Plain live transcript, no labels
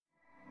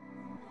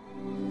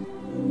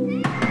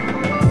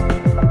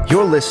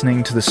You're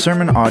listening to the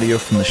sermon audio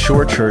from the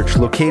Shore Church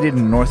located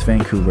in North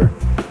Vancouver.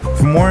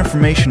 For more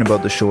information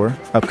about the Shore,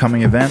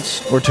 upcoming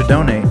events, or to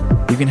donate,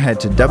 you can head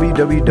to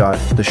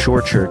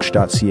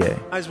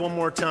www.theshorechurch.ca. Guys, one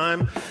more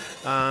time,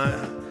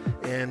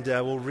 and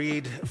we'll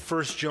read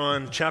 1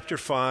 John chapter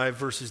 5,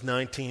 verses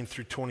 19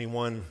 through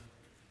 21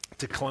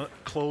 to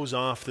close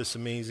off this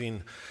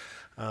amazing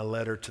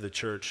letter to the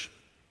church.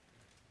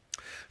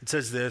 It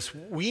says this: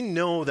 "We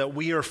know that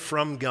we are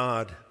from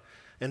God,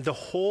 and the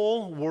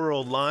whole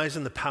world lies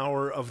in the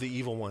power of the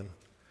evil one.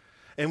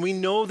 And we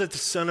know that the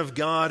Son of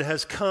God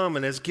has come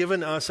and has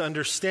given us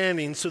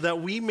understanding so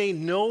that we may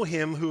know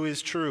him who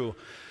is true.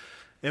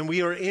 And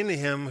we are in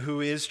him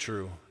who is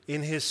true,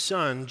 in his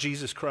Son,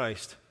 Jesus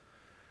Christ.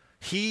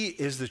 He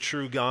is the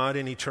true God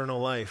and eternal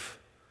life.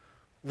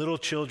 Little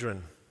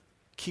children,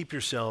 keep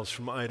yourselves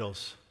from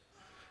idols."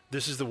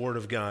 This is the word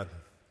of God.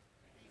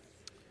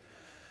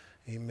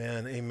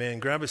 Amen, amen.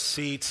 Grab a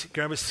seat,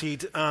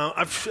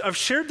 I've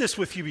shared this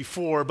with you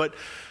before, but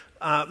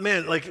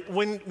man, like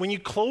when you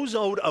close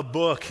out a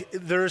book,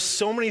 there's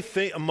so many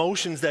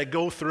emotions that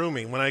go through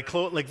me. When I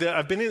close, like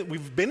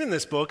we've been in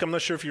this book, I'm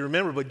not sure if you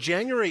remember, but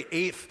January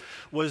 8th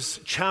was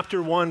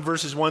chapter 1,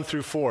 verses 1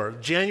 through 4.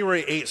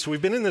 January 8th, so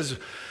we've been in this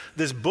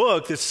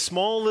book, this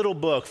small little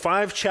book,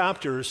 5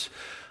 chapters,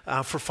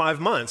 for 5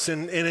 months,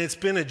 and it's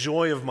been a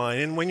joy of mine.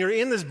 And when you're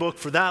in this book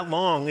for that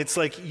long, it's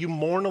like you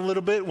mourn a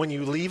little bit when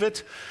you leave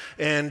it,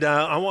 and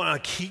I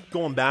want to keep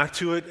going back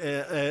to it,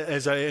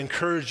 as I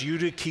encourage you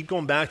to keep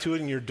going back to it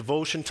in your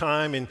devotion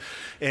time, and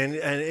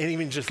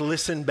even just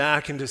listen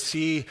back and to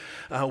see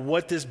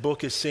what this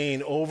book is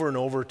saying over and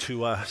over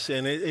to us.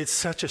 And it's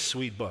such a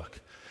sweet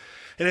book.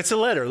 And it's a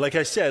letter, like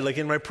I said, like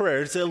in my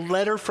prayer, it's a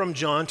letter from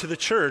John to the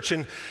church.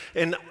 And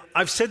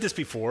I've said this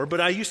before,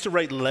 but I used to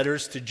write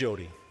letters to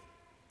Jody.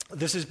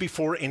 This is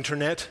before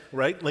internet,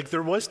 right? Like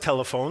there was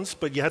telephones,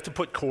 but you had to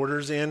put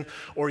quarters in,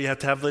 or you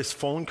had to have this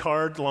phone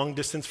card, long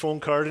distance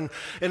phone card.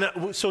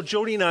 And so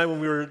Jody and I,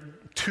 when we were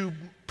 2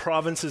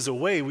 provinces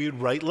away, we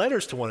would write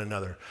letters to one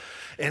another.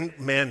 And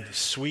man,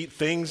 sweet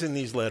things in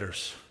these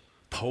letters.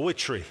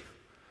 Poetry.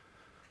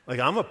 Like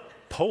I'm a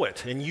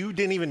poet, and you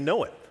didn't even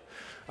know it.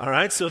 All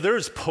right, so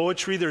there's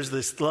poetry, there's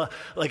this,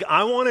 like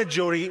I wanted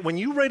Jody, when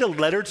you write a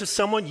letter to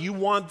someone, you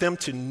want them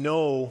to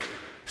know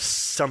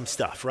some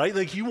stuff, right?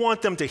 Like you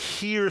want them to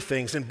hear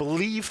things and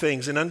believe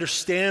things and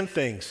understand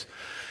things.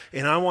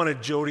 And I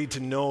wanted Jody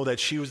to know that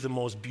she was the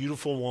most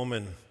beautiful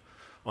woman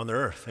on the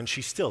earth, and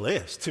she still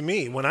is. To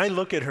me, when I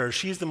look at her,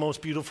 she's the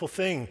most beautiful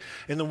thing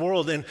in the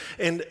world, and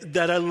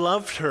that I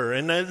loved her,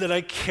 and that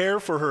I care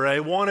for her. I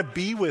want to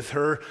be with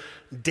her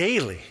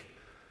daily.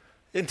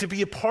 And to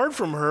be apart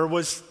from her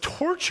was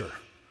torture.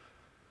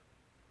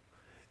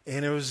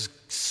 And it was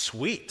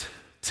sweet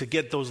to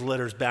get those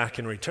letters back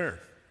in return.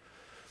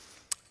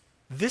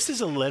 This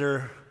is a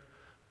letter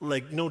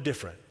like no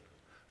different.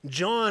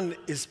 John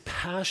is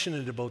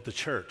passionate about the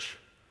church.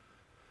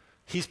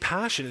 He's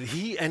passionate.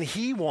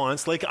 He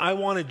wants, like I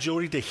wanted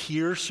Jody to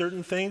hear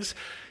certain things,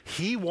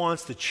 he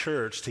wants the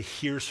church to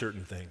hear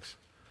certain things,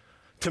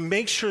 to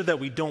make sure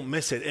that we don't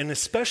miss it. And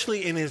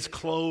especially in his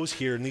close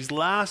here, in these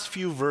last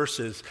few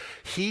verses,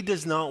 he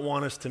does not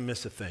want us to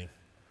miss a thing.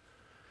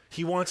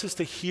 He wants us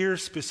to hear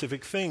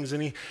specific things.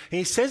 And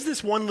he says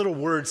this one little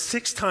word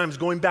 6 times,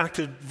 going back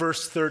to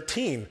verse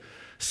 13.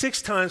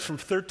 6 times from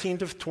 13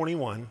 to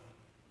 21.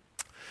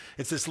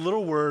 It's this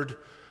little word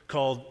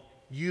called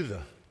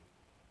eutha.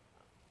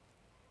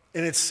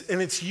 And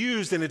it's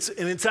used, and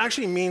it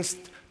actually means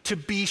to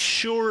be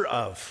sure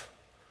of.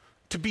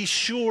 To be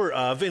sure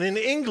of. And in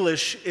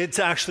English, it's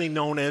actually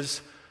known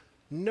as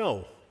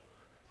know.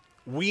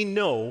 We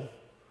know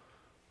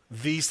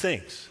these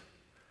things.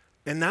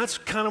 And that's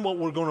kind of what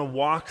we're going to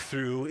walk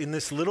through in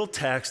this little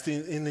text,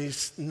 in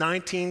these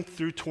 19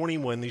 through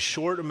 21, these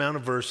short amount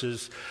of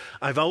verses.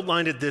 I've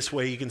outlined it this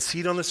way. You can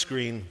see it on the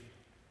screen.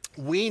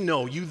 We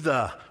know,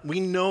 we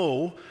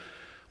know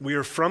we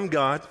are from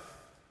God,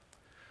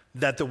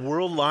 that the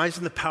world lies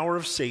in the power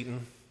of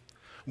Satan.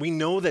 We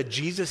know that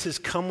Jesus has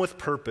come with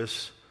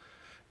purpose,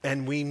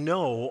 and we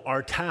know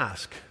our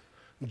task.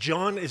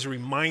 John is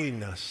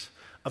reminding us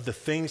of the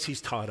things he's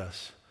taught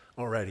us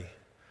already.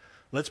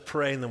 Let's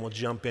pray, and then we'll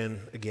jump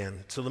in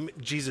again. So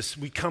Jesus,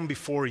 we come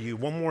before you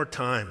one more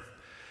time,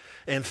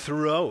 and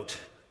throughout,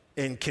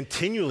 and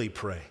continually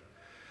pray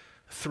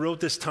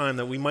throughout this time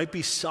that we might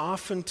be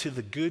softened to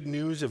the good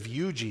news of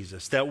you,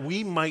 Jesus, that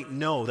we might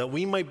know, that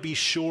we might be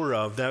sure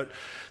of, that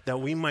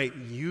we might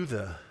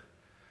the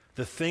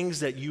things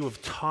that you have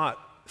taught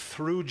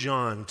through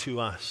John to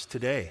us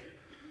today,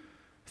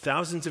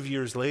 thousands of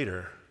years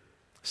later,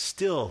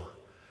 still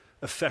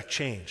affect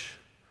change.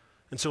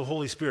 And so,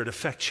 Holy Spirit,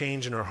 affect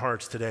change in our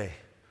hearts today.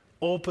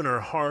 Open our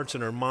hearts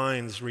and our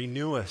minds.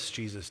 Renew us,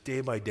 Jesus,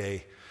 day by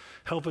day.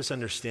 Help us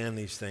understand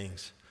these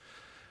things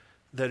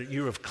that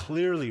you have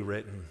clearly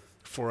written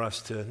for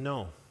us to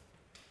know.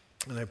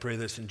 And I pray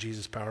this in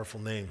Jesus' powerful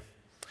name.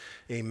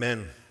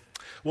 Amen.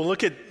 Well,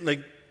 look at,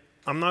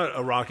 I'm not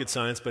a rocket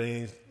science by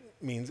any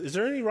means. Is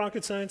there any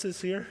rocket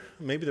scientists here?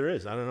 Maybe there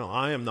is. I don't know.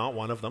 I am not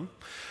one of them.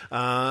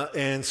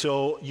 And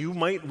so you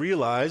might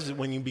realize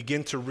when you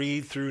begin to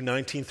read through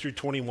 19 through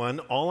 21,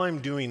 all I'm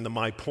doing,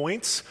 my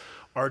points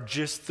are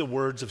just the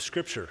words of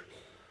Scripture.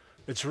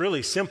 It's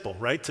really simple,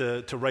 right,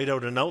 to write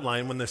out an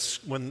outline when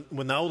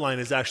the outline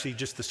is actually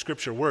just the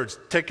Scripture words.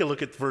 Take a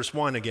look at verse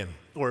 1 again,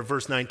 or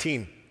verse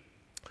 19.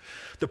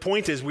 The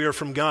point is we are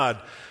from God.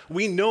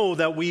 We know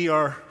that we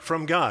are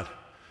from God.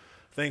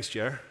 Thanks,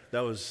 Jer. That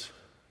was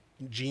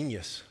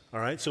genius. All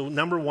right. So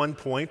number 1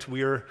 point,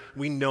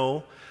 we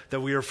know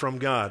that we are from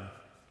God.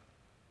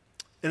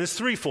 And it's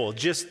threefold.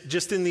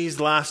 Just in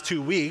these last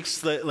 2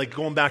 weeks, like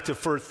going back to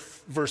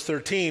verse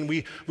 13,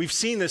 we've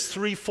seen this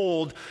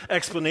threefold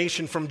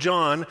explanation from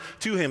John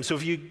to him. So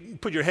if you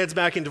put your heads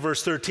back into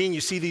verse 13, you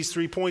see these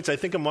 3 points. I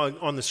think I'm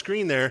on the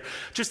screen there.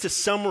 Just to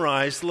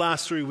summarize the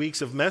last 3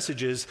 weeks of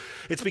messages,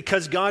 it's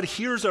because God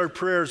hears our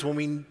prayers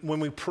when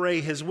we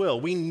pray His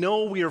will. We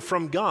know we are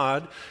from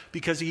God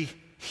because He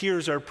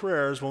hears our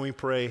prayers when we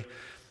pray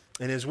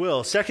in His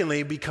will.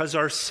 Secondly, because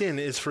our sin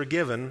is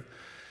forgiven.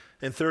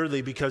 And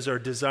thirdly, because our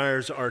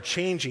desires are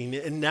changing.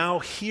 And now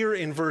here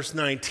in verse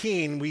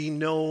 19, we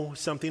know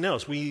something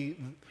else. We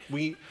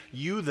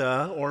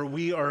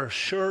are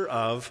sure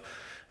of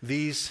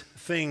these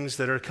things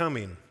that are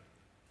coming.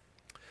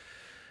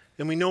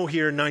 And we know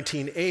here in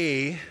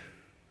 19a,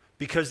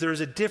 because there is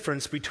a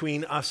difference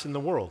between us and the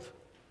world.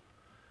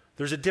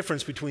 There's a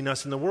difference between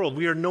us and the world.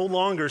 We are no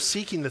longer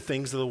seeking the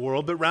things of the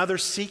world, but rather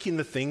seeking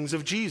the things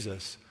of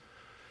Jesus.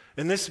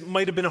 And this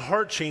might have been a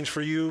heart change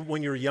for you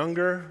when you're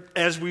younger.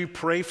 As we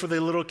pray for the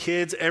little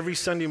kids every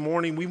Sunday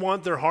morning, we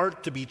want their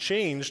heart to be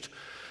changed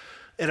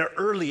at an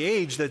early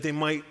age that they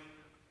might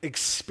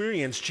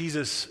experience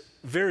Jesus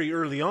very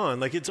early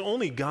on. Like it's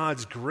only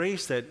God's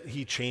grace that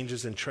He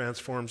changes and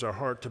transforms our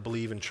heart to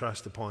believe and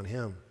trust upon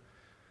Him.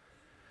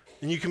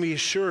 And you can be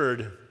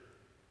assured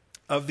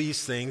of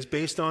these things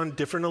based on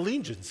different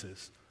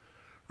allegiances.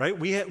 Right?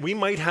 We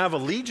might have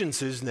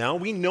allegiances now.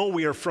 We know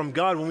we are from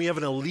God when we have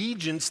an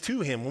allegiance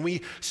to Him, when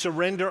we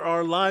surrender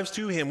our lives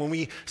to Him, when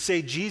we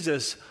say,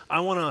 Jesus,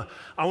 I want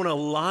to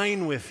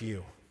align with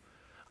you.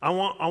 I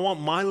want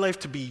my life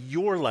to be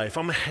your life.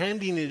 I'm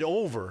handing it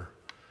over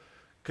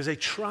because I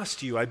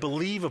trust you. I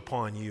believe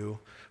upon you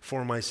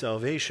for my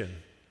salvation.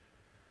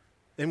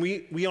 And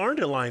we aren't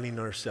aligning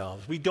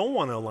ourselves. We don't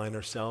want to align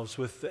ourselves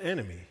with the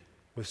enemy,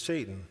 with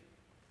Satan.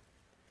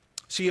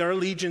 See, our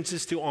allegiance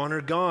is to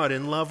honor God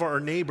and love our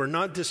neighbor,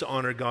 not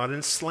dishonor God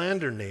and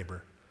slander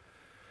neighbor.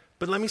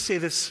 But let me say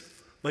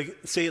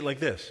it like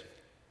this.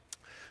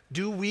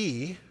 Do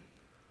we,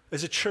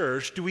 as a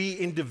church, do we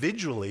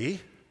individually,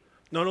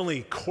 not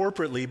only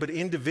corporately, but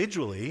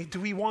individually,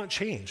 do we want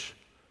change?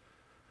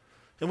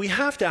 And we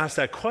have to ask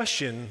that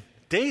question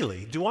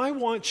daily. Do I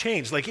want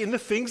change? Like in the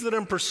things that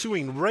I'm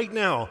pursuing right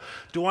now,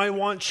 do I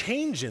want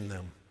change in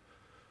them?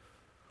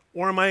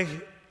 Or am I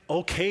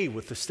okay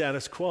with the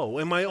status quo?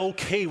 Am I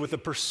okay with the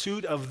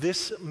pursuit of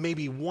this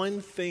maybe one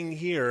thing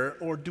here,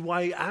 or do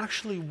I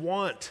actually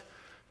want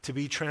to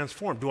be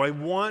transformed? Do I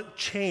want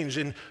change?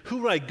 And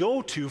who do I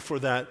go to for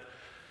that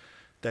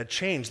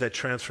change, that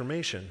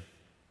transformation?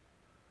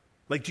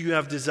 Like, do you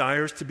have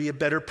desires to be a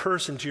better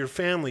person to your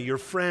family, your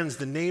friends,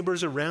 the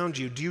neighbors around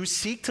you? Do you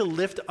seek to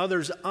lift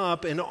others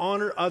up and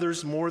honor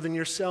others more than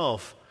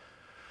yourself?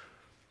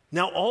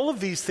 Now, all of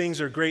these things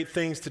are great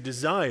things to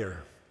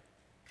desire.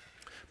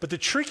 But the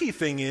tricky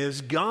thing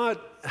is,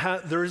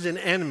 there is an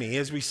enemy,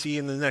 as we see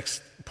in the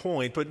next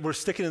point, but we're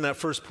sticking in that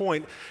first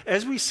point.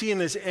 As we see in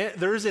this,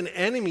 there is an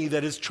enemy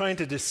that is trying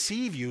to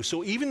deceive you.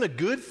 So even the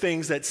good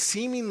things that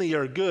seemingly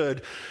are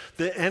good,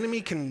 the enemy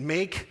can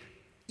make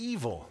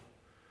evil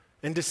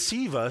and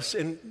deceive us.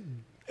 And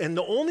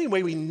the only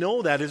way we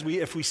know that is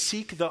if we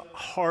seek the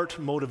heart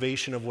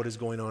motivation of what is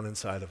going on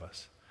inside of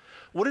us.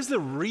 What is the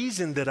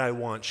reason that I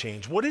want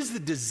change? What is the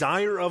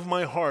desire of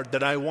my heart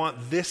that I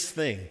want this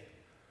thing?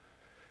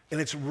 And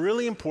it's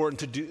really important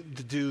to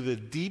do the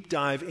deep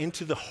dive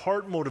into the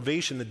heart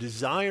motivation, the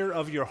desire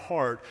of your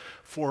heart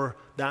for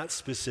that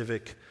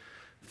specific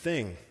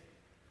thing.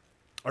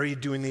 Are you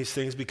doing these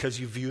things because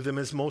you view them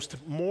as most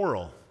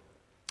moral?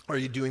 Are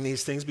you doing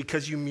these things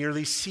because you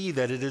merely see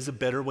that it is a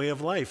better way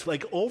of life?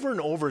 Like over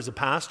and over as a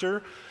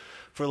pastor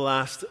for the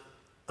last,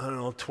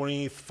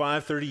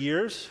 25, 30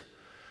 years,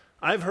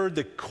 I've heard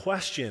the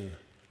question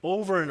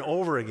over and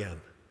over again,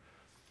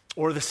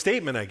 or the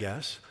statement, I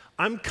guess,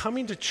 I'm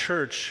coming to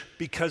church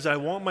because I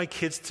want my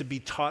kids to be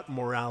taught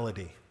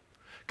morality.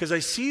 Because I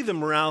see the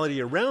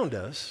morality around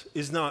us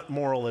is not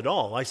moral at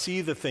all. I see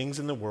the things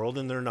in the world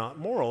and they're not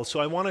moral. So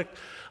I want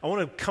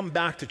to come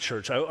back to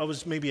church. I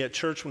was maybe at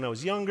church when I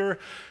was younger,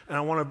 and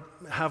I want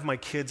to have my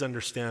kids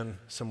understand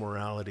some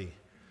morality.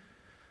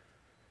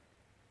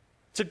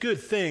 It's a good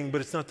thing,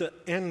 but it's not the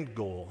end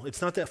goal.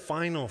 It's not that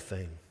final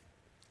thing.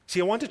 See,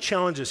 I want to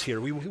challenge us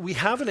here. We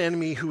have an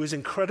enemy who is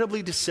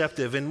incredibly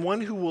deceptive and one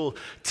who will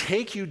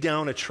take you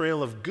down a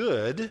trail of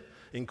good,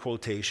 in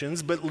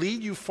quotations, but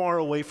lead you far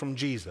away from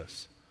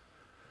Jesus.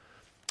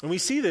 And we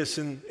see this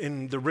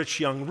in the rich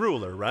young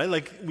ruler, right?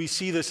 Like we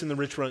see this in the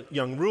rich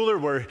young ruler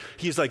where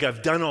he's like,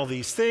 I've done all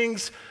these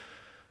things.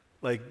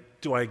 Like,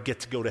 do I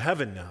get to go to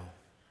heaven now?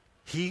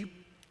 He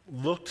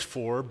looked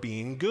for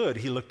being good.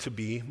 He looked to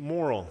be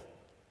moral.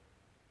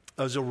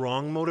 As a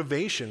wrong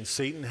motivation,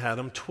 Satan had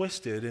him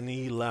twisted and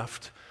he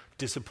left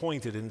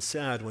disappointed and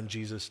sad when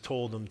Jesus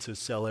told him to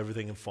sell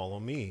everything and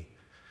follow me.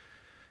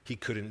 He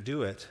couldn't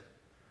do it.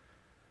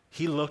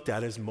 He looked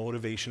at his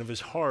motivation of his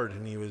heart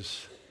and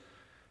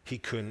he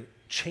couldn't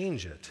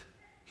change it.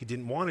 He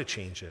didn't want to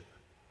change it.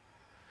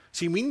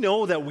 See, we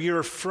know that we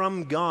are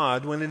from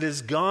God when it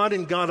is God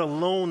and God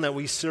alone that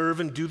we serve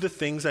and do the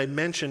things I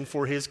mentioned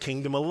for his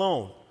kingdom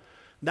alone.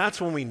 That's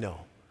when we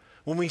know.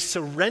 When we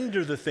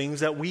surrender the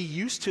things that we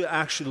used to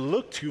actually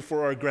look to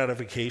for our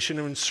gratification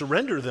and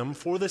surrender them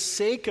for the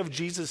sake of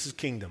Jesus'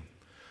 kingdom.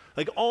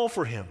 Like all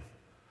for him.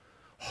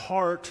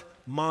 Heart,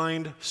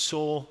 mind,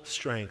 soul,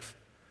 strength.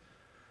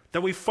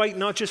 That we fight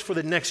not just for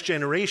the next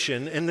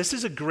generation, and this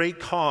is a great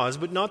cause,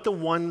 but not the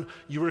one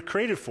you were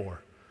created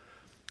for.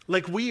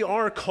 Like we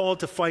are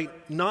called to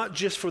fight not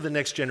just for the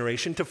next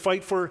generation, to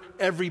fight for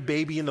every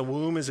baby in the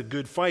womb is a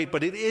good fight,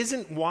 but it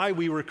isn't why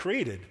we were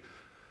created.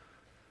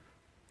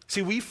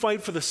 See, we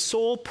fight for the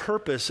sole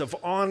purpose of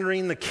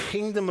honoring the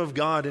kingdom of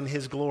God and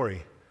his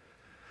glory.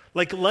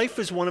 Like life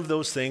is one of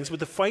those things,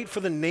 but the fight for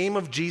the name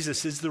of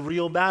Jesus is the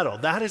real battle.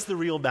 That is the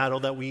real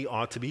battle that we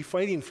ought to be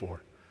fighting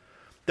for.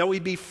 That we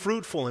be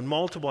fruitful and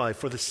multiply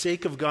for the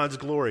sake of God's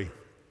glory.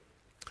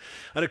 I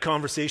had a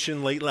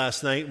conversation late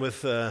last night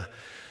with a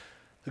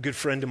good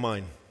friend of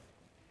mine.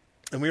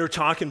 And we were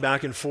talking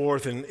back and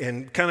forth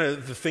and kind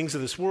of the things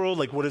of this world,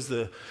 like what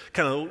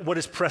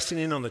is pressing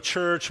in on the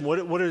church, what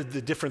are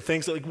the different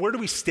things, like where do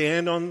we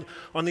stand on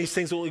these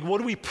things, like what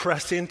do we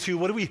press into,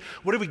 what do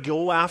we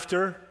go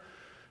after,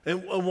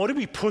 and what do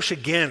we push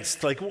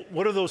against, like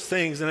what are those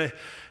things, and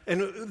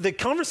the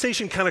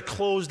conversation kind of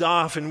closed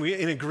off and we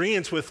in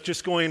agreement with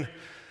just going,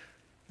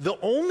 the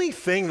only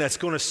thing that's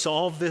going to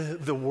solve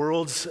the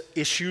world's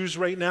issues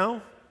right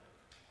now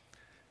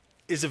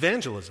is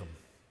evangelism.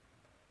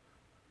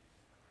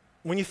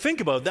 When you think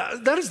about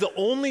it, that is the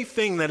only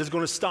thing that is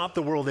going to stop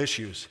the world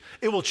issues.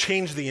 It will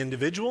change the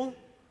individual.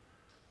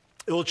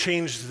 It will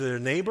change the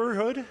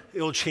neighborhood.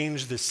 It will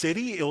change the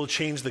city. It will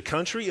change the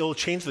country. It will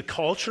change the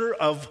culture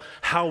of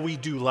how we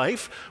do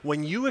life.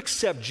 When you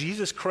accept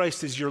Jesus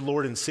Christ as your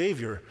Lord and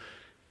Savior,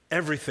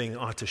 everything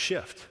ought to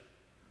shift.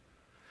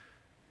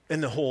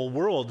 And the whole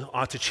world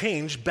ought to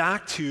change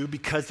back to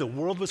because the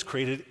world was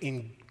created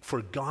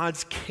for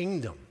God's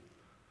kingdom.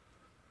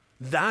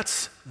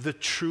 That's the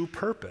true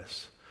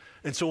purpose.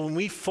 And so when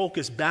we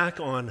focus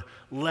back on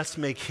let's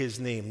make his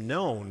name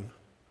known,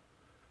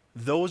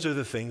 those are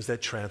the things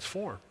that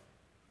transform.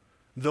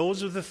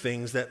 Those are the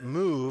things that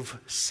move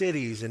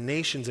cities and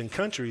nations and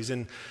countries.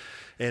 And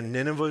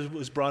Nineveh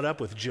was brought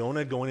up with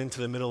Jonah going into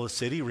the middle of the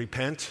city,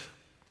 repent,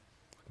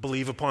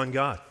 believe upon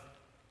God.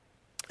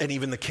 And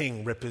even the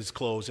king ripped his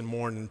clothes and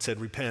mourned and said,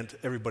 repent,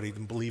 everybody,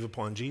 and believe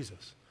upon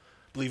Jesus.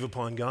 Believe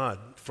upon God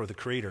for the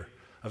creator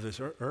of this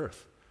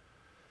earth.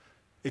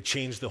 It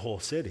changed the whole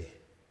city.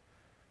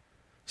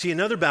 See,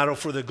 another battle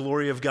for the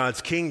glory of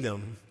God's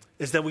kingdom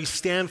is that we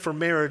stand for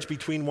marriage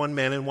between one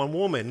man and one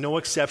woman. No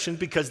exception,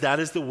 because that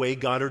is the way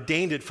God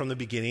ordained it from the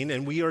beginning,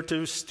 and we are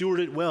to steward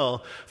it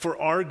well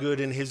for our good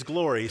and his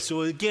glory.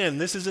 So again,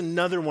 this is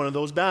another one of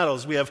those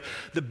battles. We have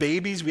the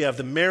babies, we have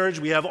the marriage,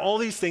 we have all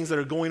these things that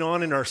are going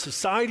on in our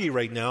society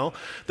right now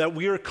that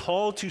we are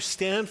called to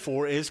stand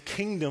for as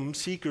kingdom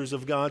seekers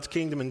of God's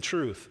kingdom and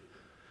truth.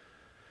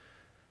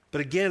 But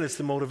again, it's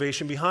the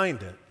motivation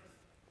behind it.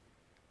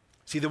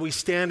 See, that we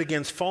stand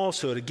against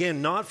falsehood,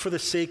 again, not for the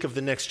sake of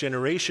the next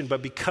generation,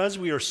 but because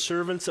we are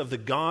servants of the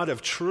God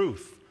of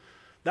truth.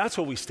 That's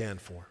what we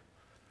stand for.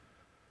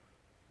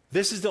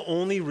 This is the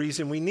only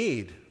reason we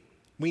need.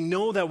 We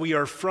know that we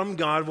are from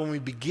God when we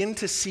begin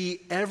to see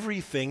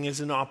everything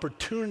as an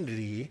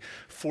opportunity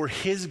for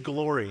his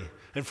glory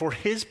and for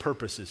his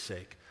purposes'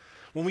 sake.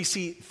 When we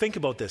see, think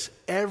about this,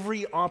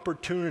 every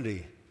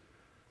opportunity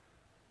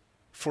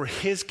for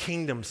his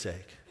kingdom's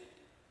sake.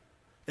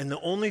 And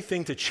the only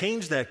thing to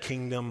change that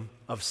kingdom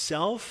of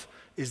self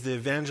is the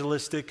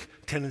evangelistic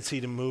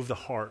tendency to move the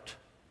heart,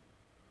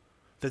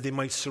 that they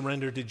might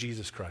surrender to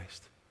Jesus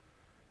Christ.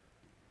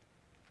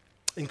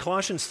 In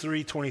Colossians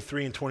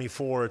 3:23 and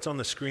 24, it's on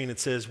the screen, it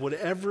says,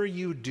 whatever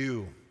you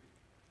do,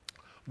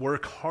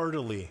 work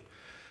heartily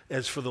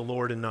as for the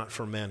Lord and not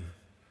for men,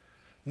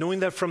 knowing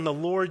that from the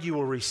Lord you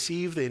will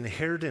receive the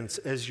inheritance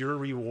as your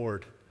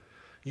reward.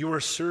 You are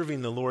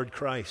serving the Lord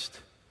Christ.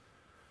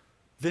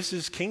 This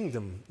is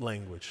kingdom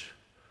language.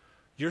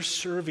 You're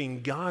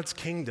serving God's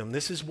kingdom.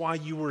 This is why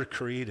you were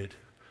created,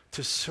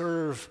 to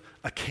serve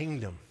a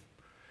kingdom,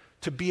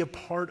 to be a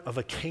part of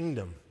a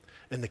kingdom,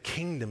 and the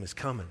kingdom is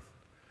coming.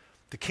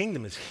 The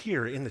kingdom is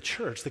here in the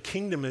church. The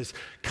kingdom is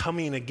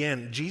coming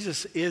again.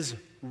 Jesus is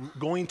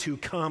going to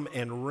come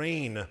and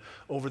reign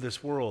over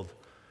this world.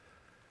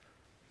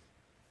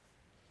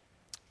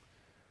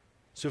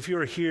 So if you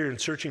are here and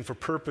searching for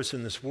purpose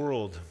in this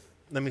world,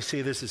 let me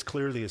say this as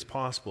clearly as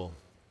possible.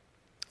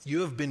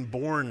 You have been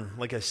born,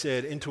 like I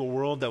said, into a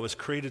world that was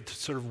created to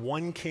serve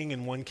one king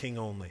and one king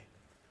only.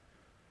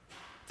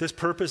 This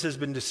purpose has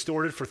been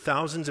distorted for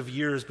thousands of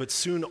years, but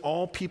soon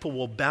all people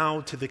will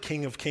bow to the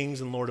King of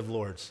Kings and Lord of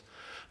Lords.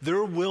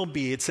 There will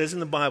be, it says in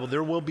the Bible,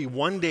 there will be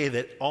one day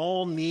that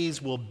all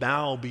knees will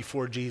bow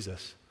before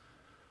Jesus.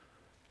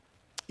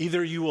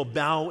 Either you will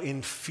bow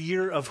in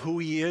fear of who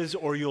he is,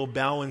 or you'll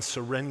bow in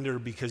surrender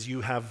because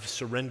you have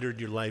surrendered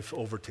your life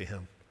over to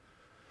him.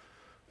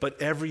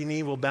 But every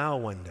knee will bow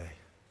one day.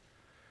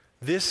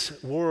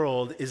 This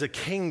world is a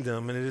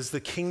kingdom, and it is the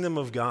kingdom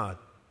of God.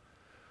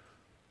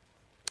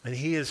 And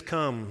he has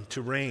come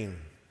to reign.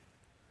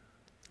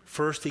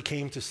 First, he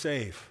came to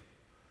save.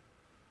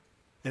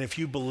 And if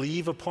you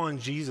believe upon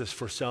Jesus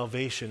for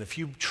salvation, if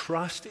you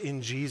trust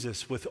in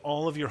Jesus with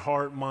all of your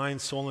heart, mind,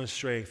 soul, and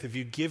strength, if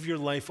you give your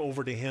life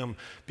over to him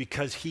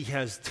because he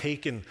has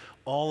taken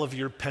all of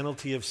your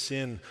penalty of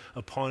sin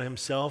upon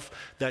himself,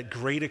 that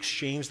great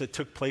exchange that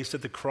took place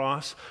at the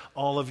cross,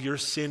 all of your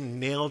sin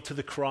nailed to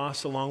the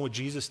cross along with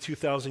Jesus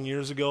 2,000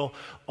 years ago,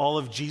 all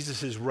of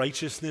Jesus'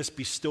 righteousness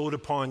bestowed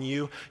upon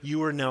you,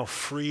 you are now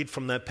freed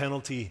from that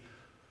penalty.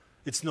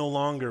 It's no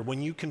longer,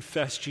 when you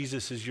confess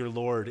Jesus as your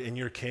Lord and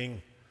your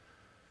King,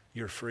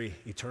 you're free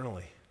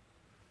eternally.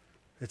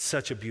 It's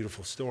such a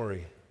beautiful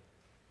story.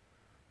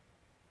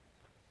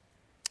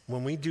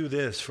 When we do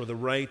this for the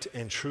right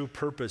and true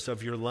purpose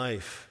of your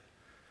life,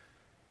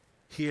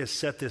 he has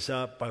set this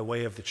up by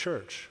way of the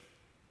church.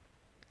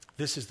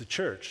 This is the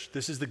church.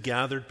 This is the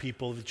gathered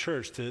people of the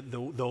church,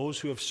 those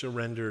who have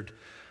surrendered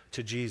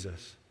to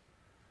Jesus.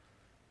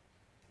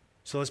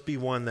 So let's be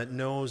one that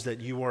knows that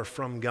you are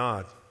from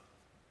God.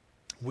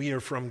 We are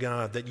from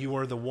God, that you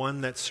are the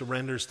one that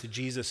surrenders to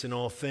Jesus in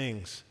all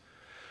things.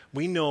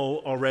 We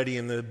know already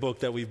in the book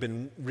that we've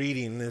been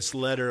reading, this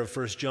letter of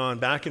 1 John,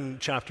 back in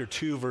chapter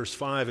 2, verse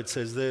 5, it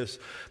says this,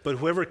 "But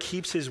whoever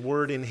keeps his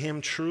word, in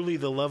him truly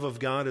the love of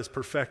God is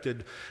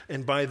perfected,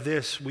 and by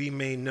this we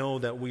may know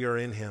that we are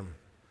in him."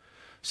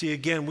 See,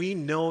 again, we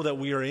know that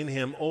we are in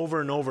him over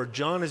and over.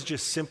 John is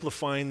just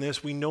simplifying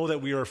this. We know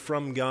that we are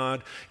from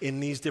God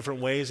in these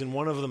different ways, and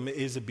one of them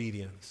is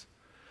obedience.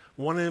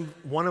 One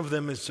of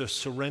them is to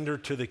surrender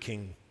to the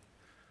King,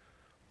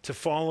 to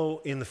follow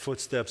in the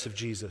footsteps of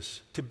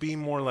Jesus, to be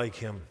more like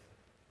him.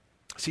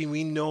 See,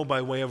 we know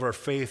by way of our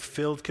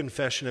faith-filled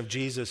confession of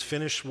Jesus'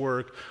 finished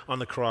work on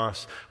the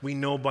cross, we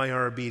know by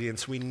our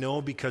obedience, we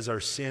know because our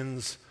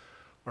sins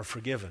are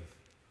forgiven.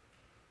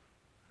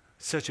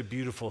 Such a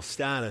beautiful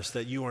status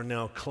that you are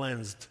now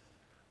cleansed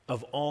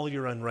of all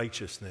your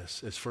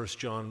unrighteousness, as 1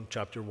 John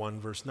chapter 1,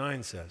 verse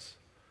 9 says.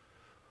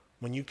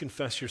 When you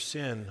confess your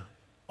sin,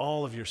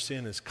 all of your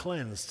sin is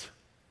cleansed,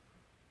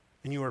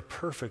 and you are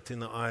perfect in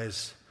the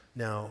eyes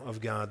now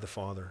of God the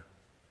Father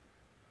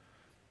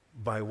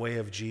by way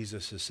of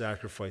Jesus'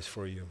 sacrifice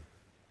for you.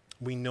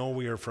 We know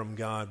we are from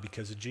God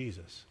because of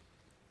Jesus.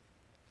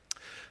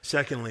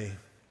 Secondly,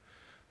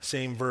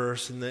 same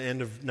verse in the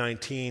end of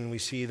 19, we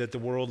see that the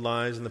world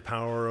lies in the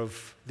power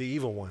of the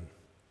evil one.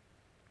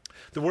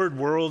 The word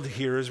world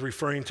here is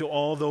referring to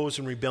all those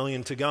in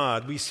rebellion to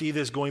God. We see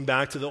this going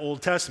back to the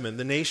Old Testament.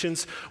 The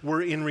nations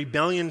were in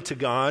rebellion to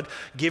God,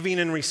 giving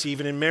and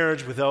receiving in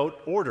marriage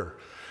without order.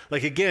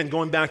 Like again,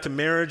 going back to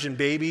marriage and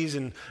babies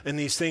and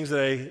these things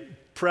that I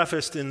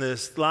prefaced in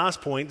this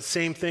last point,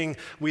 same thing.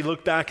 We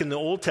look back in the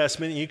Old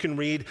Testament, and you can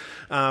read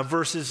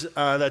verses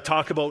that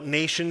talk about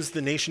nations,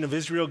 the nation of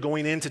Israel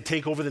going in to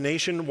take over the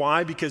nation.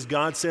 Why? Because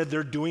God said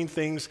they're doing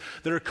things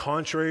that are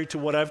contrary to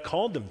what I've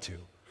called them to.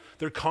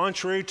 They're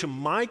contrary to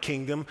my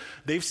kingdom.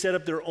 They've set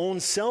up their own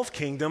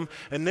self-kingdom,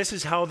 and this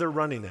is how they're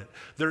running it.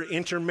 They're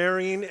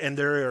intermarrying, and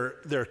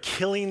they're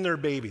killing their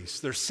babies.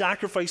 They're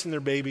sacrificing their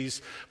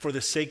babies for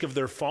the sake of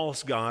their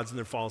false gods and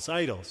their false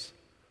idols.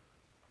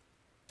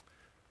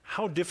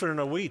 How different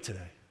are we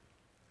today?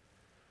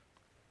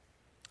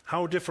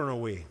 How different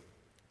are we?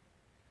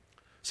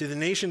 See, the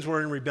nations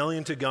were in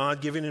rebellion to God,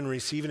 giving and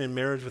receiving in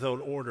marriage without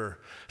order,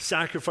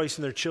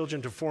 sacrificing their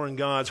children to foreign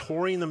gods,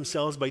 whoring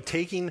themselves by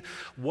taking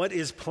what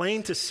is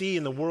plain to see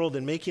in the world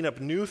and making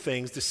up new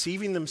things,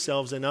 deceiving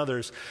themselves and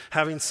others,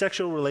 having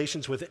sexual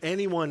relations with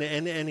anyone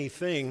and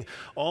anything,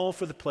 all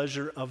for the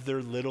pleasure of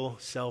their little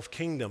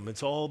self-kingdom.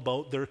 It's all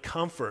about their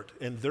comfort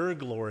and their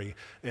glory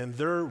and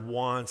their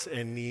wants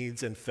and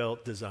needs and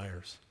felt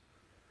desires.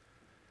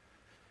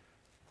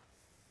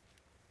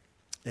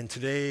 And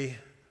today,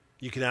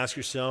 you can ask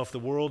yourself, the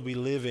world we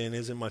live in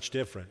isn't much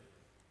different.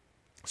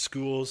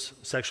 Schools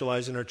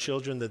sexualizing our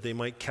children that they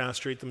might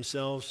castrate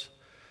themselves.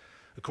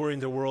 According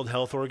to the World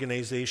Health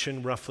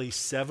Organization, roughly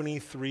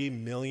 73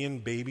 million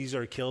babies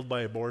are killed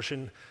by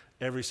abortion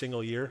every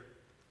single year.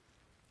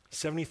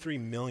 73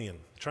 million.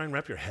 Try and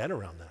wrap your head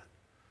around that.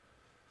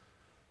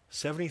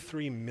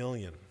 73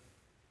 million.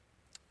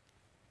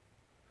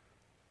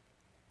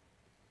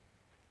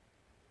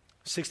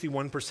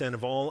 61%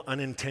 of all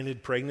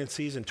unintended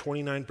pregnancies and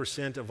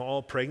 29% of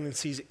all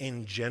pregnancies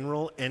in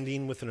general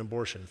ending with an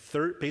abortion.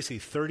 Basically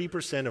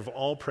 30% of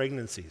all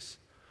pregnancies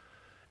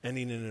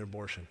ending in an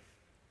abortion.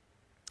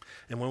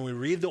 And when we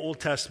read the Old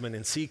Testament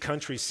and see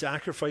countries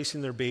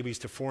sacrificing their babies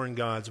to foreign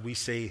gods, we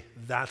say,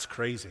 that's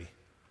crazy.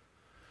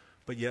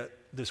 But yet,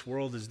 this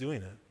world is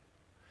doing it.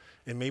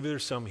 And maybe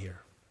there's some here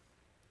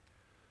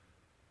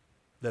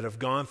that have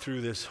gone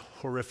through this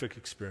horrific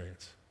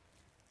experience.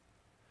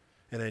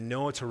 And I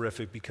know it's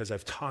horrific because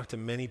I've talked to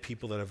many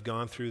people that have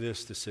gone through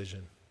this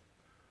decision,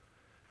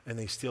 and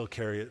they still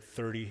carry it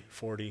 30,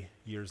 40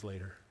 years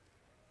later.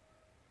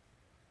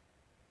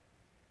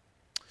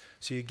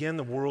 See, again,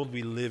 the world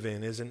we live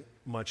in isn't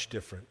much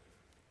different.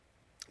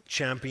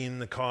 Championing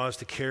the cause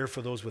to care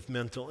for those with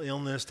mental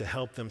illness, to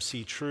help them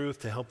see truth,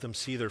 to help them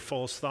see their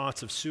false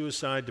thoughts of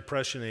suicide,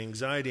 depression, and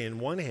anxiety in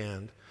one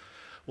hand,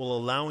 while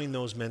allowing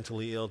those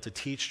mentally ill to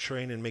teach,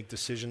 train, and make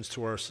decisions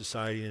to our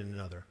society in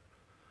another.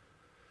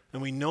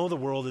 And we know the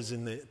world is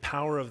in the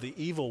power of the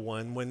evil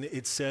one when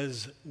it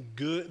says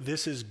good,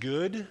 this is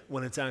good,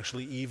 when it's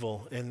actually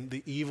evil, and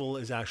the evil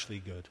is actually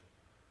good.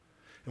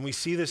 And we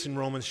see this in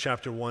Romans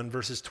chapter 1,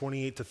 verses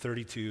 28 to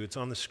 32. It's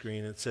on the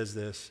screen. It says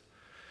this.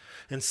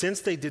 And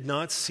since they did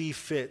not see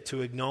fit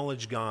to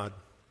acknowledge God,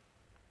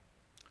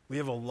 we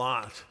have a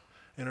lot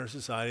in our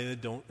society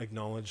that don't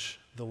acknowledge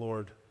the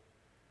Lord.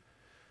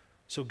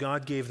 So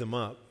God gave them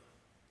up.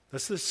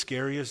 That's the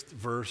scariest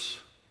verse.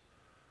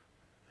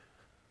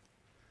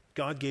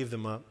 God gave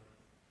them up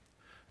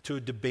to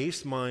a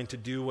debased mind to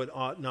do what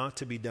ought not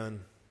to be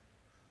done.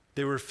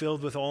 They were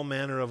filled with all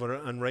manner of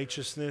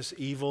unrighteousness,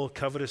 evil,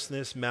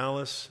 covetousness,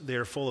 malice. They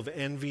are full of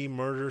envy,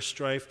 murder,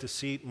 strife,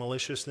 deceit,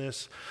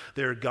 maliciousness.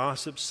 They are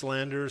gossips,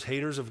 slanderers,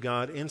 haters of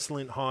God,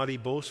 insolent, haughty,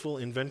 boastful,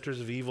 inventors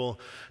of evil,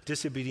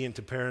 disobedient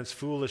to parents,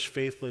 foolish,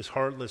 faithless,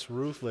 heartless,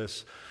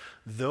 ruthless.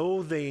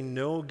 Though they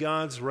know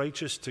God's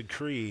righteous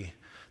decree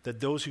that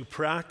those who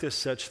practice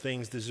such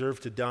things deserve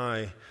to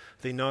die,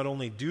 they not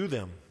only do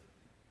them,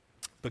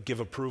 but give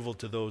approval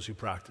to those who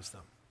practice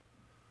them.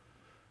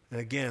 And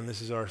again,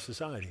 this is our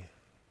society.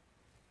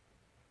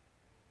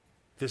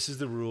 This is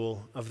the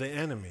rule of the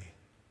enemy.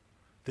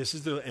 This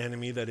is the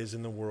enemy that is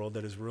in the world,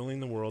 that is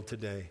ruling the world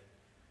today.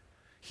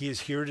 He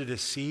is here to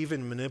deceive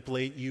and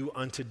manipulate you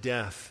unto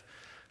death,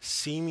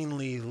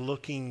 seemingly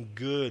looking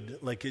good,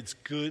 like it's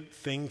a good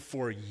thing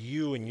for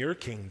you and your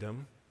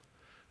kingdom,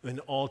 and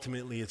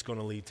ultimately it's going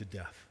to lead to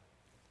death.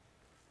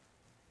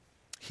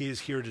 He is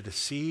here to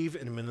deceive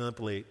and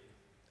manipulate.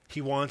 He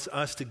wants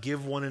us to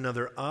give one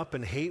another up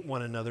and hate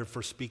one another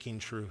for speaking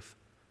truth.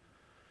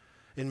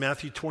 In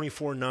Matthew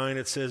 24:9,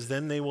 it says,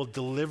 then they will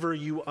deliver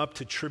you up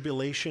to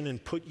tribulation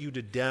and put you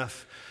to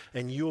death,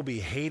 and you will be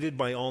hated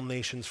by all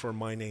nations for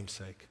my name's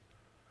sake.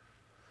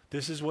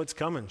 This is what's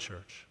coming,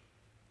 church.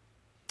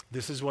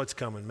 This is what's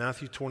coming.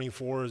 Matthew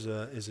 24 is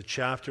a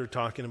chapter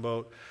talking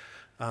about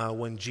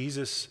when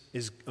Jesus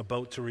is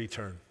about to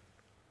return.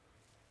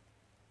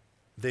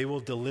 They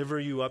will deliver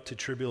you up to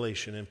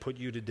tribulation and put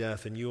you to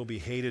death, and you will be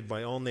hated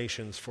by all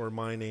nations for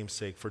my name's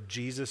sake, for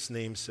Jesus'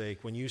 name's sake.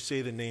 When you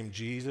say the name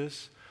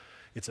Jesus,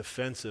 it's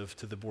offensive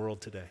to the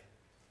world today.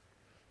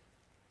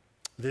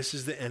 This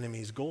is the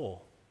enemy's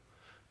goal.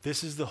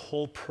 This is the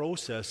whole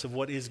process of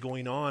what is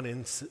going on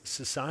in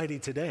society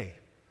today.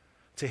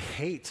 To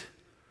hate,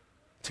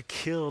 to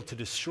kill, to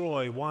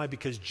destroy. Why?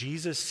 Because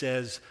Jesus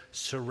says,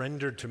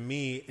 surrender to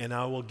me and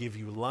I will give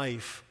you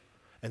life.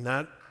 And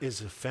that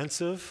is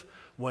offensive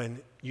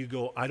when you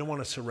go, I don't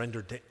want to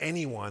surrender to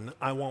anyone.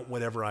 I want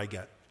whatever I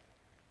get.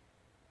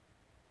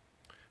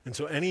 And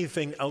so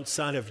anything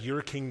outside of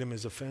your kingdom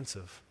is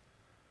offensive.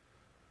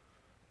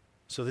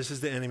 So this is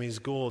the enemy's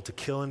goal, to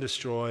kill and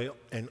destroy,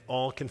 and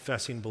all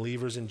confessing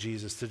believers in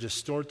Jesus, to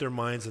distort their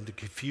minds and to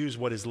confuse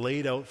what is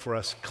laid out for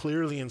us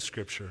clearly in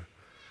Scripture.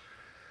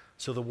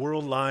 So the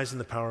world lies in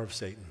the power of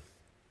Satan.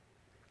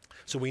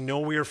 So we know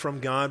we are from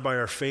God by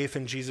our faith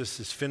in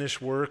Jesus'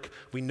 finished work.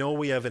 We know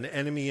we have an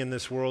enemy in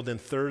this world. And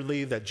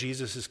thirdly, that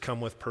Jesus has come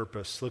with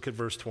purpose. Look at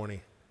verse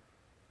 20.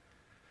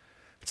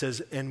 It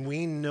says, and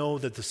we know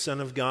that the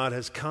Son of God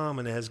has come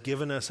and has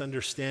given us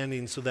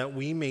understanding so that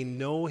we may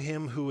know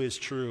him who is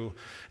true.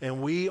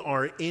 And we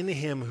are in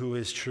him who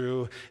is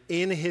true,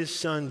 in his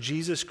Son,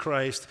 Jesus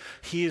Christ.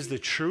 He is the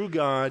true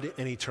God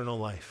and eternal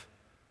life.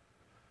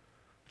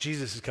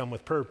 Jesus has come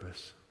with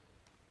purpose.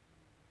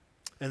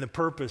 And the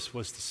purpose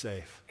was to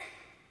save.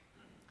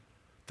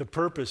 The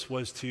purpose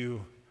was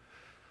to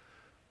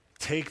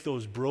take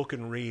those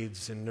broken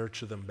reeds and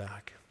nurture them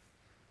back.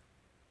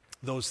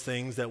 Those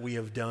things that we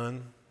have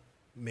done,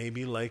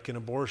 maybe like an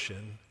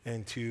abortion,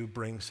 and to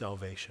bring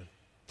salvation,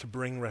 to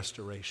bring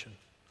restoration,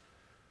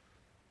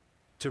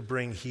 to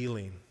bring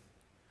healing.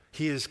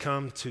 He has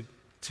come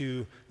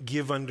to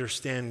give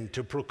understanding,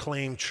 to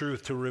proclaim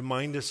truth, to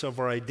remind us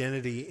of our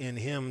identity in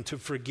him, to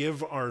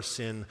forgive our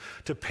sin,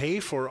 to pay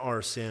for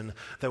our sin,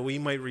 that we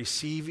might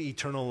receive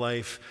eternal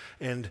life,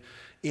 and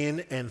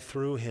in and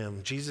through him.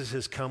 Jesus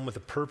has come with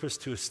a purpose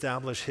to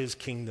establish his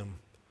kingdom.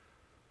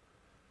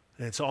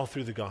 And it's all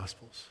through the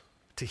Gospels.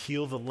 To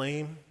heal the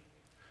lame,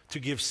 to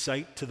give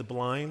sight to the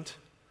blind,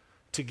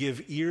 to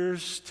give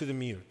ears to the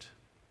mute.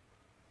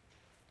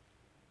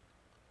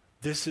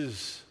 This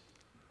is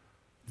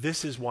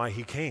why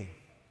he came.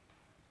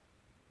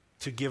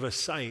 To give us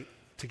sight,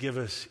 to give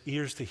us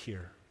ears to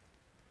hear.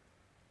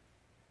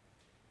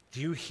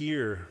 Do you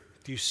hear,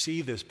 do you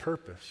see this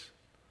purpose?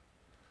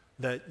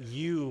 That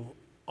you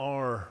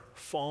are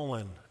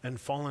fallen and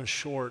fallen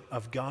short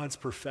of God's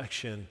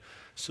perfection,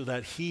 so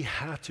that he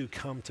had to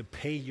come to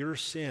pay your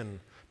sin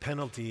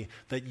penalty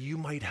that you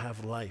might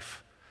have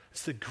life.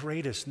 It's the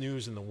greatest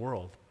news in the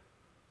world.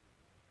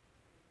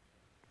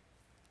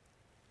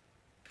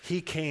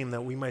 He came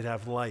that we might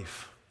have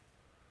life.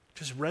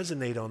 Just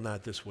resonate on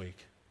that this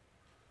week.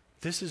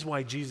 This is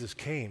why Jesus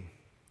came,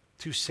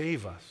 to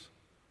save us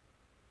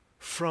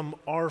from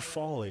our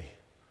folly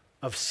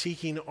of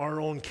seeking our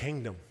own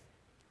kingdom,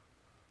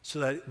 so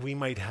that we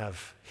might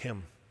have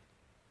him.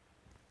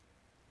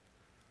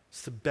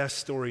 It's the best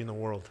story in the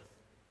world.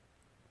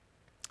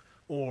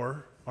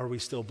 Or are we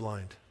still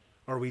blind?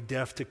 Are we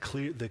deaf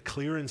to the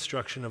clear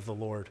instruction of the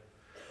Lord?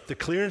 The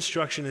clear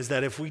instruction is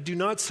that if we do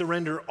not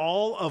surrender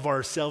all of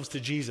ourselves to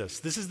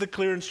Jesus, this is the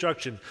clear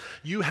instruction.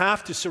 You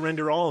have to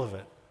surrender all of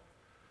it.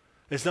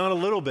 It's not a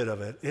little bit of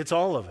it, it's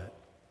all of it.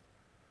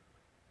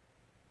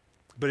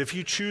 But if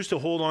you choose to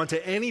hold on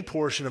to any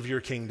portion of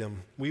your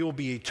kingdom, we will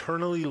be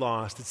eternally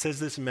lost. It says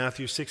this in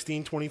Matthew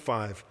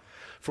 16:25.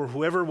 For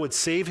whoever would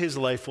save his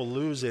life will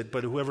lose it,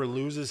 but whoever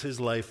loses his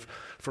life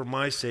for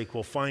my sake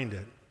will find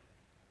it.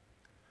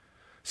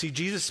 See,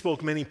 Jesus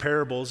spoke many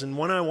parables, and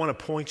one I want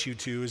to point you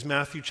to is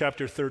Matthew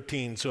chapter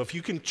 13. So if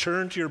you can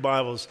turn to your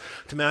Bibles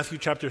to Matthew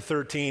chapter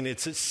 13,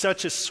 it's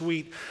such a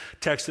sweet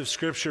text of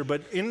Scripture.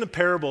 But in the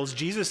parables,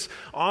 Jesus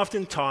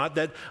often taught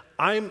that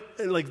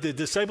the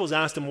disciples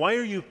asked him, why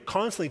are you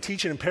constantly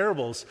teaching in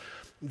parables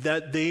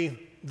that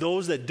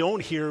those that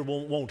don't hear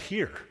won't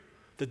hear,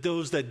 that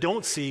those that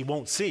don't see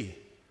won't see?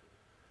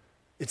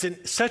 It's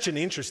such an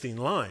interesting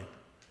line.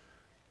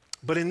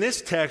 But in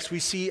this text, we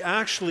see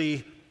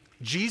actually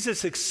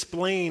Jesus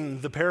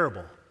explain the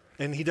parable.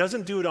 And he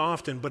doesn't do it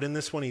often, but in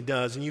this one he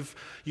does. And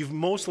you've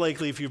most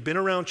likely, if you've been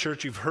around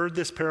church, you've heard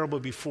this parable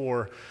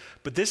before.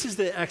 But this is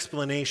the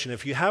explanation.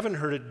 If you haven't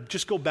heard it,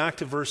 just go back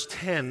to verse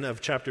 10 of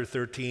chapter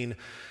 13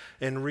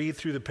 and read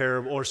through the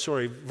parable,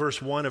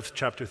 verse 1 of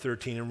chapter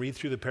 13 and read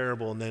through the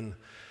parable, and then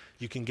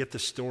you can get the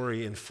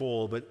story in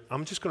full. But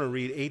I'm just going to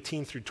read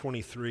 18 through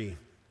 23.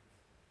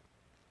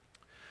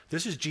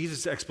 This is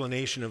Jesus'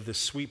 explanation of this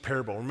sweet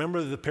parable.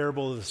 Remember the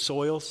parable of the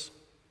soils?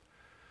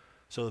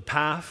 So the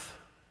path,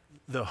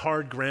 the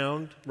hard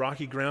ground,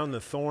 rocky ground, the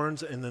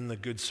thorns, and then the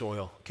good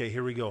soil. Okay,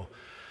 here we go.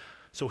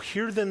 So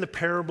hear then the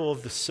parable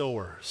of the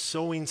sower,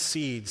 sowing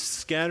seeds,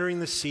 scattering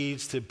the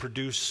seeds to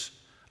produce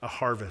a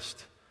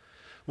harvest.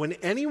 When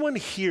anyone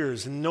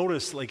hears, and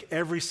notice like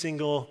every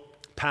single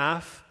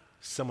path,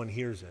 someone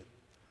hears it.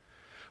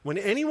 When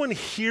anyone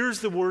hears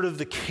the word of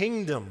the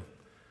kingdom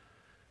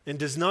and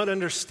does not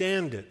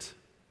understand it,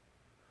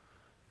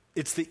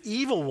 it's the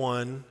evil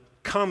one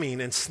coming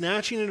and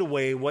snatching it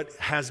away what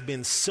has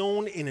been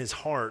sown in his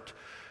heart.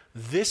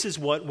 This is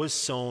what was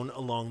sown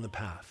along the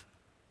path.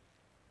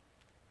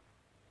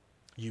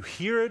 You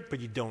hear it, but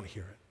you don't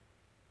hear it.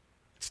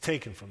 It's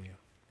taken from you.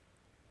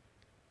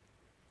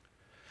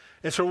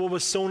 And so what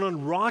was sown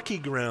on rocky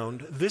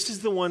ground, this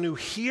is the one who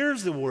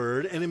hears the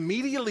word and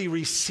immediately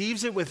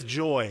receives it with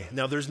joy.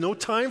 Now there's no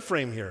time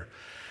frame here.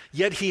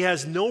 Yet he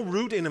has no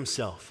root in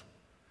himself,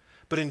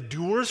 but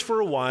endures for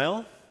a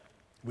while.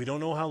 We don't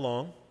know how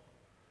long.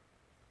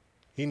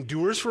 He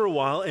endures for a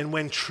while, and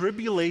when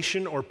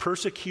tribulation or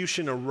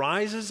persecution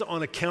arises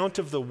on account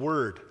of the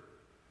word,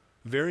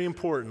 very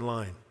important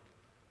line.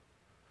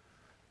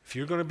 If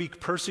you're going to be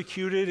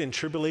persecuted and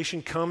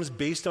tribulation comes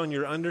based on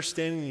your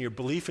understanding and your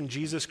belief in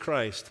Jesus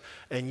Christ,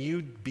 and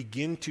you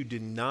begin to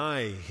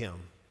deny him,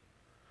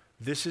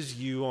 this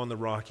is you on the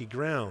rocky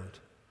ground.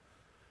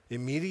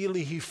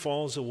 Immediately he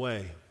falls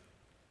away.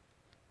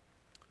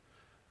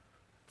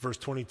 Verse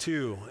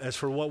 22, as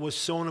for what was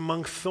sown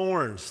among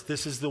thorns,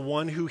 this is the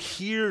one who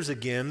hears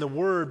again the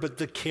word, but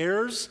the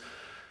cares,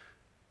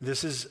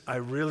 I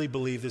really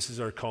believe this is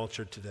our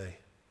culture today.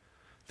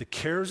 The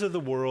cares of the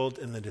world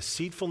and the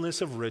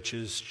deceitfulness of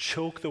riches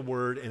choke the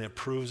word, and it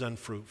proves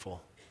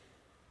unfruitful.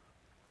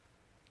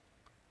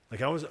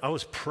 Like I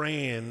was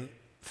praying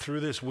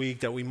through this week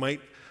that we might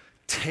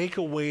take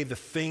away the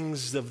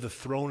things of the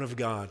throne of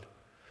God,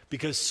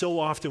 because so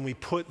often we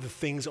put the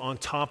things on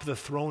top of the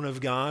throne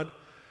of God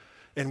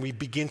and we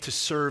begin to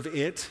serve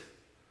it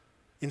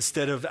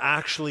instead of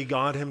actually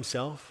God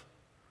himself.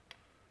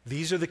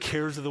 These are the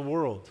cares of the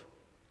world.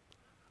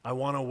 I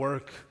want to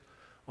work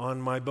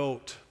on my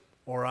boat,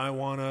 or I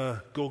want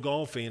to go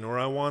golfing, or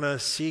I want to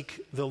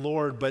seek the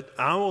Lord, but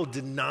I will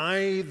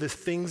deny the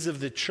things of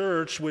the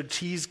church which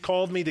he's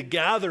called me to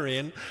gather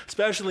in,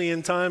 especially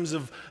in times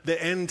of the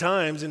end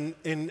times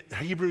in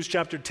Hebrews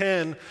chapter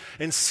 10,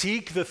 and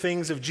seek the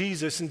things of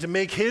Jesus and to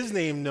make his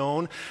name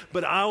known,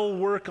 but I will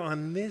work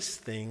on this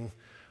thing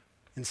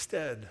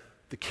instead.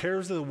 The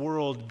cares of the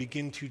world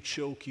begin to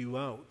choke you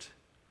out.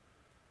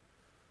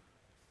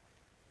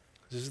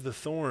 This is the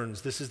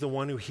thorns. This is the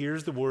one who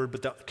hears the word,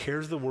 but the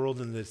cares of the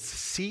world and the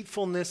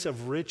deceitfulness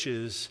of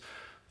riches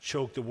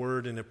choke the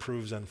word, and it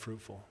proves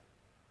unfruitful.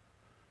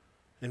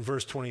 in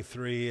verse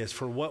 23, as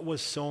for what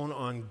was sown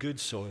on good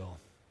soil,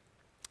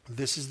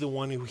 this is the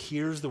one who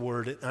hears the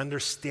word and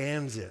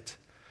understands it,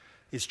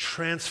 is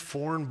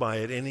transformed by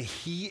it, and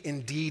he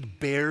indeed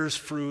bears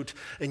fruit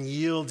and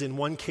yields in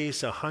one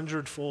case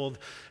 100-fold,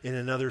 in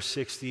another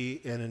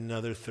 60, and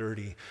another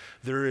 30.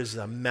 There is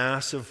a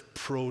massive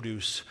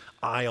produce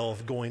aisle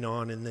going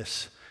on in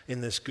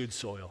this good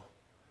soil.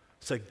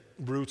 It's like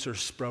roots are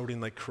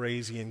sprouting like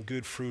crazy and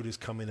good fruit is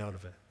coming out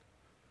of it.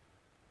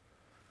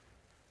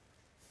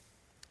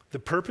 The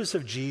purpose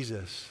of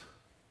Jesus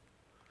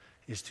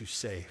is to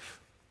save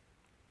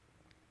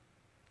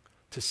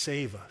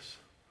us,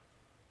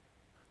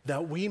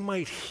 that we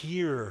might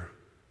hear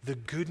the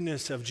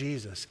goodness of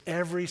Jesus.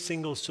 Every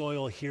single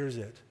soil hears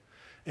it.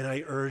 And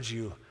I urge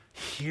you,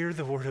 hear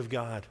the word of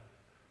God.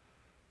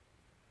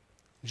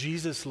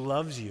 Jesus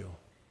loves you.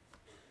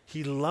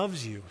 He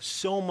loves you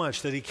so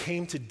much that he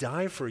came to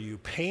die for you,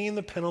 paying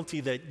the penalty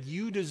that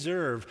you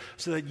deserve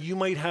so that you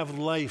might have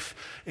life.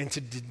 And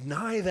to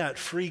deny that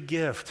free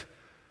gift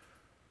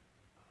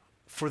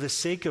for the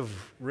sake of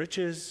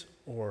riches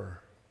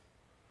or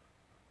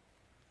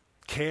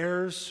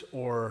cares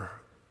or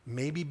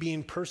maybe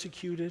being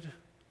persecuted,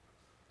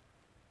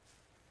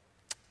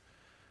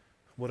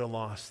 what a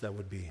loss that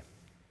would be.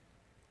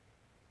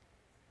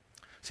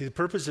 See, the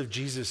purpose of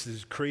Jesus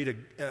is to create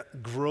a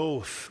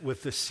growth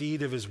with the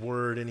seed of his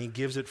word, and he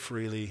gives it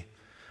freely.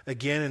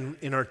 Again,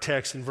 in our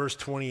text, in verse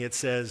 20, it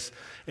says,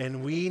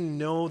 and we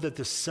know that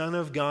the Son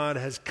of God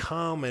has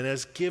come and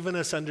has given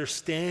us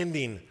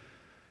understanding.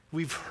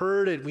 We've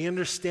heard it, we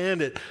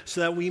understand it,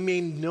 so that we may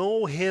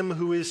know him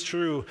who is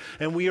true.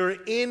 And we are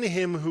in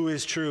him who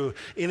is true,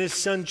 in his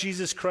Son,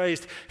 Jesus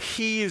Christ.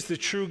 He is the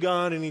true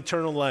God and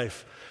eternal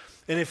life.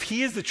 And if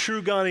he is the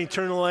true God and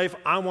eternal life,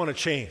 I want to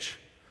change.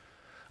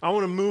 I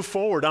want to move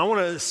forward. I want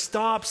to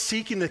stop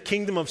seeking the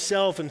kingdom of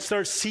self and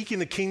start seeking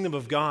the kingdom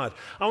of God.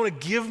 I want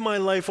to give my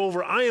life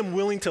over. I am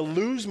willing to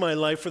lose my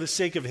life for the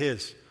sake of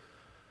his.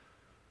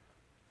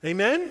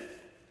 Amen?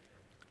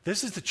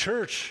 This is the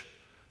church.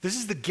 This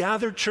is the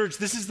gathered church.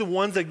 This is the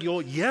ones that go,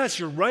 yes,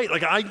 you're right.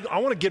 Like, I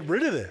want to get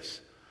rid of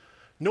this.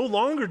 No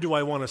longer do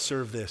I want to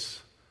serve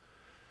this.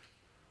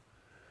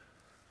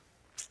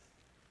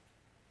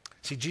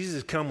 See, Jesus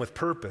has come with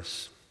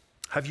purpose.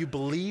 Have you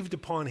believed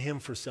upon him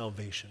for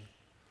salvation?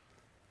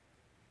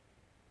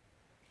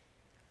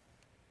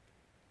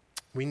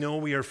 We know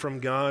we are from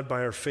God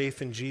by our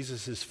faith in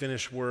Jesus'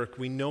 finished work.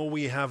 We know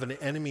we have an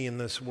enemy in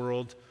this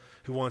world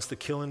who wants to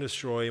kill and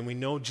destroy, and we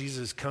know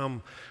Jesus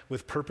come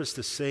with purpose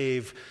to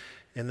save.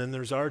 And then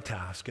there's our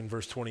task in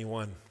verse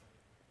 21.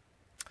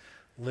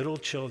 Little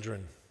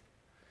children,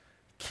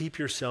 keep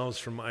yourselves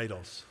from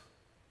idols.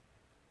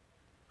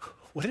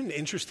 What an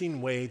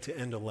interesting way to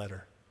end a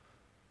letter.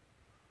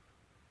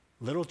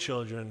 Little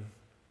children,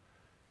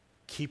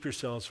 keep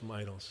yourselves from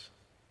idols.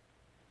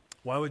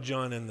 Why would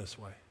John end this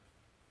way?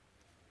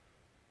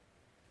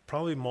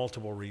 Probably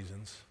multiple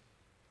reasons.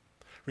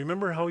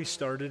 Remember how he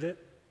started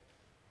it?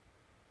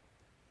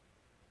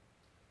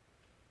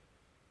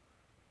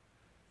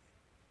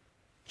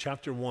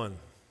 Chapter 1.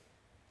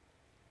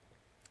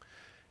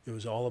 It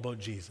was all about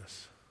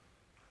Jesus.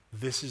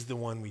 This is the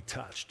one we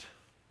touched.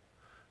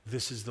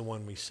 This is the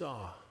one we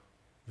saw.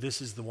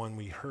 This is the one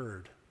we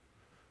heard.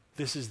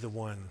 This is the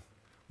one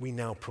we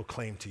now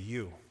proclaim to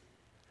you.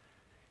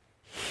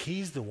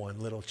 He's the one,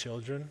 little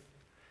children.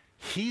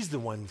 He's the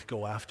one to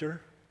go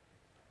after.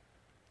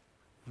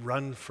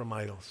 Run from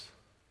idols.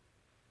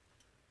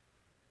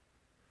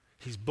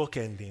 He's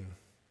bookending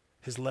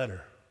his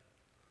letter.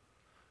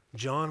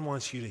 John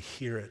wants you to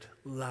hear it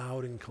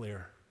loud and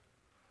clear.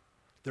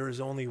 There is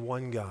only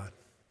one God.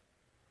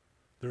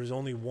 There is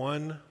only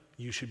one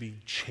you should be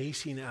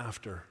chasing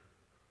after,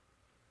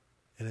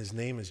 and his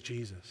name is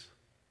Jesus.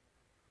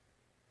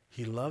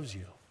 He loves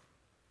you.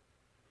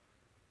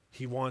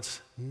 He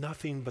wants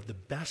nothing but the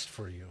best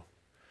for you,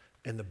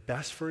 and the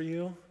best for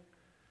you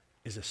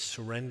is a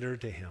surrender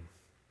to him.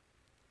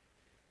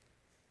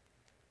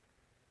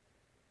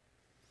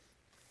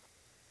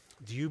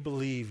 Do you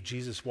believe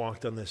Jesus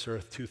walked on this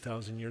earth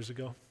 2,000 years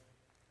ago?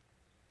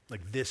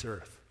 Like this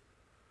earth.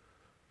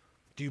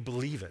 Do you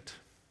believe it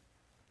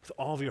with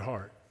all of your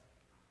heart?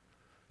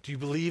 Do you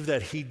believe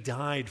that he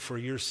died for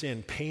your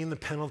sin, paying the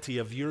penalty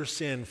of your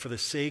sin for the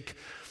sake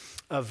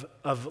of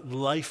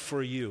life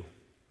for you?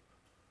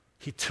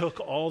 He took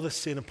all the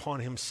sin upon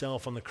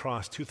himself on the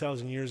cross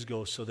 2,000 years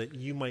ago so that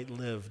you might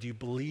live. Do you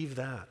believe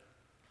that?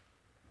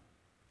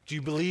 Do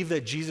you believe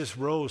that Jesus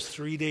rose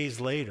 3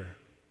 days later?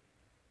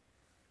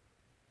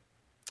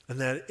 And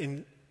that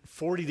in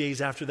 40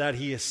 days after that,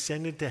 he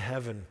ascended to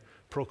heaven,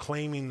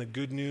 proclaiming the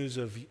good news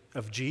of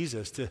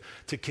Jesus,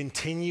 to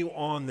continue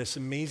on this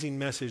amazing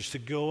message, to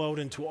go out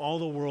into all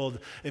the world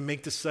and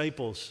make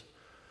disciples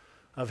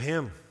of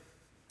him.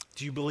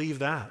 Do you believe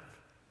that?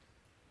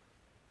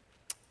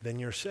 Then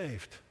you're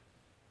saved.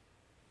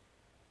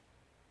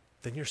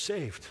 Then you're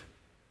saved.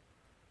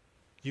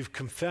 You've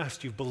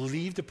confessed, you've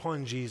believed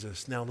upon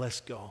Jesus. Now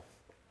let's go.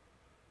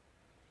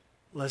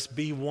 Let's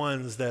be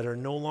ones that are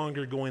no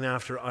longer going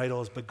after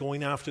idols, but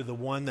going after the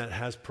one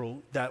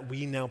that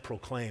we now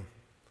proclaim,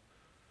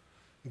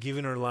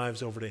 giving our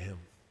lives over to him.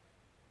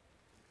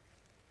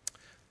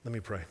 Let me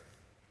pray.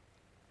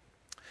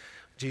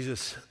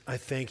 Jesus, I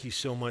thank you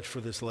so much for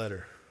this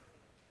letter,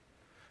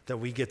 that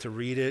we get to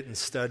read it and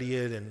study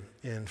it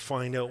and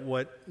find out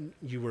what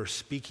you were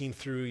speaking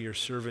through your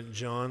servant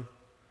John.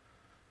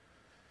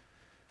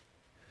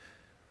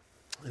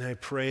 And I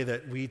pray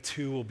that we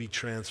too will be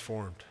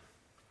transformed.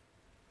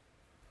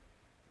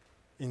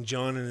 And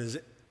John in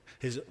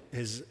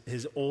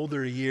his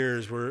older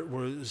years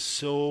were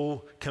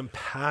so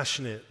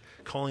compassionate,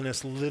 calling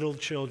us little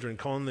children,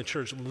 calling the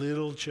church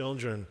little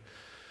children,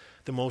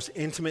 the most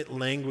intimate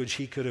language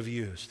he could have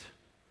used.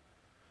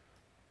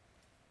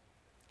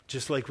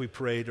 Just like we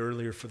prayed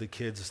earlier for the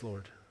kids,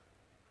 Lord.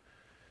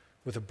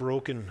 With a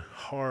broken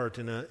heart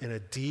and a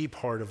deep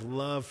heart of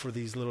love for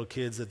these little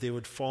kids, that they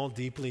would fall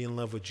deeply in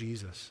love with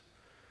Jesus.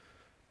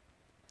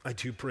 I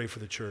do pray for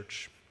the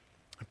church.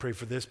 I pray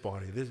for this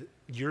body,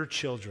 your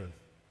children.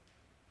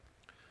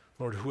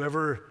 Lord,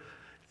 whoever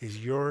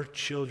is your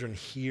children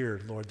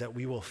here, Lord, that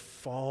we will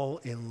fall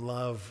in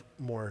love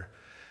more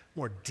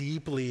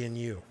deeply in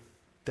you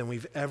than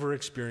we've ever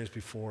experienced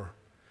before.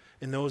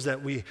 And those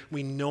that we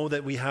know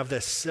that we have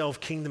this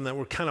self-kingdom that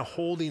we're kind of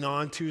holding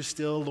on to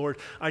still, Lord,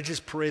 I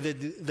just pray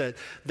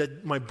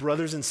that my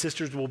brothers and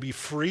sisters will be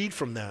freed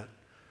from that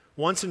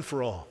once and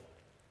for all.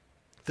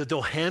 That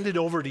they'll hand it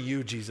over to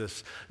you,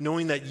 Jesus,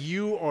 knowing that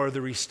you are the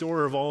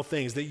restorer of all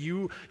things, that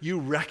you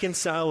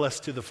reconcile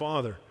us to the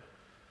Father,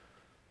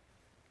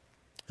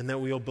 and that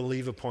we'll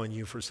believe upon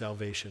you for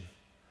salvation.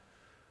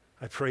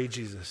 I pray,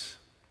 Jesus,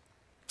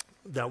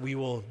 that we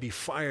will be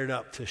fired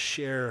up to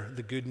share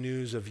the good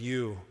news of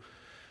you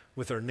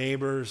with our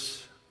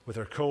neighbors, with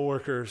our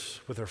coworkers,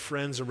 with our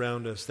friends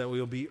around us, that we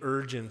will be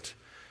urgent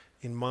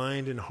in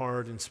mind and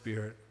heart and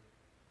spirit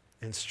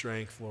and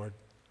strength, Lord,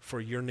 for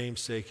your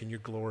name's sake and your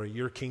glory,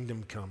 your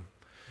kingdom come.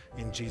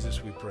 In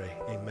Jesus we pray,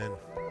 amen.